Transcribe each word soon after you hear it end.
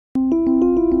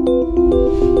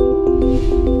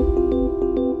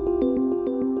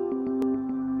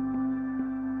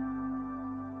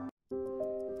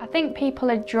think people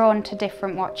are drawn to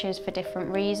different watches for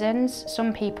different reasons.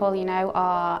 Some people, you know,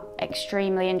 are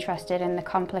extremely interested in the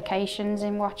complications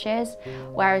in watches,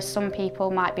 whereas some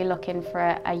people might be looking for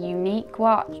a unique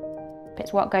watch.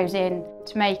 It's what goes in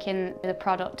to making the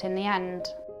product in the end.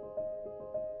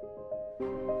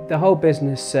 The whole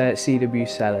business, CW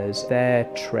Sellers, their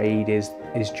trade is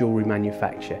jewellery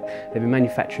manufacture. They've been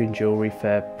manufacturing jewellery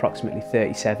for approximately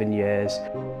 37 years.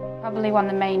 Probably one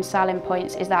of the main selling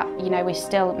points is that, you know, we're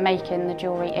still making the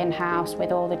jewellery in-house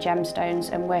with all the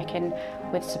gemstones and working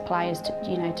with suppliers to,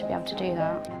 you know, to be able to do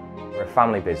that. We're a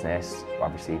family business,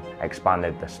 obviously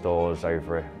expanded the stores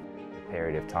over a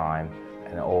period of time,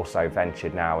 and also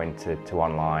ventured now into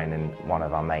online, and one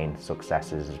of our main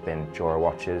successes has been Jura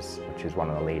Watches, which is one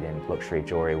of the leading luxury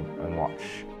jewellery and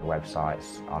watch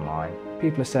websites online.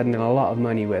 People are spending a lot of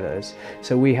money with us,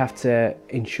 so we have to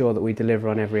ensure that we deliver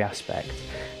on every aspect.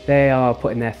 They are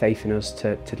putting their faith in us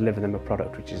to deliver them a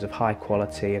product which is of high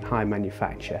quality and high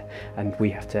manufacture, and we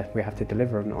have to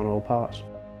deliver on all parts.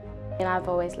 And I've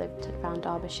always lived around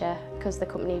Derbyshire because the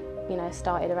company, you know,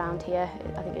 started around here.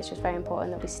 I think it's just very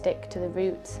important that we stick to the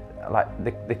roots. Like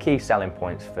the key selling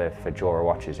points for Jura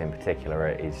Watches in particular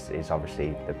is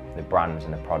obviously the brands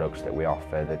and the products that we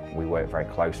offer. That we work very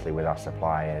closely with our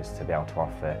suppliers to be able to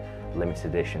offer limited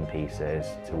edition pieces,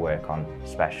 to work on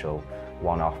special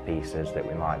one-off pieces that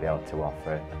we might be able to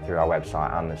offer through our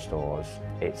website and the stores.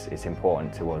 It's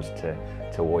important to us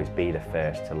to always be the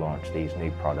first to launch these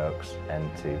new products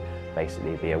and to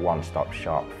basically be a one-stop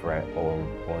shop for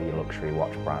all your luxury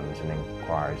watch brands and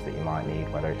inquiries that you might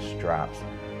need, whether it's straps,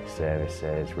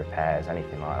 services, repairs,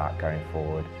 anything like that going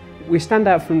forward. We stand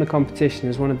out from the competition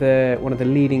as one of the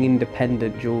leading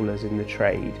independent jewellers in the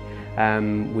trade.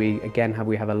 We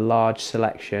have a large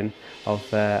selection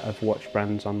of watch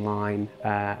brands online,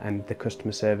 and the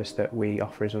customer service that we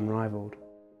offer is unrivaled.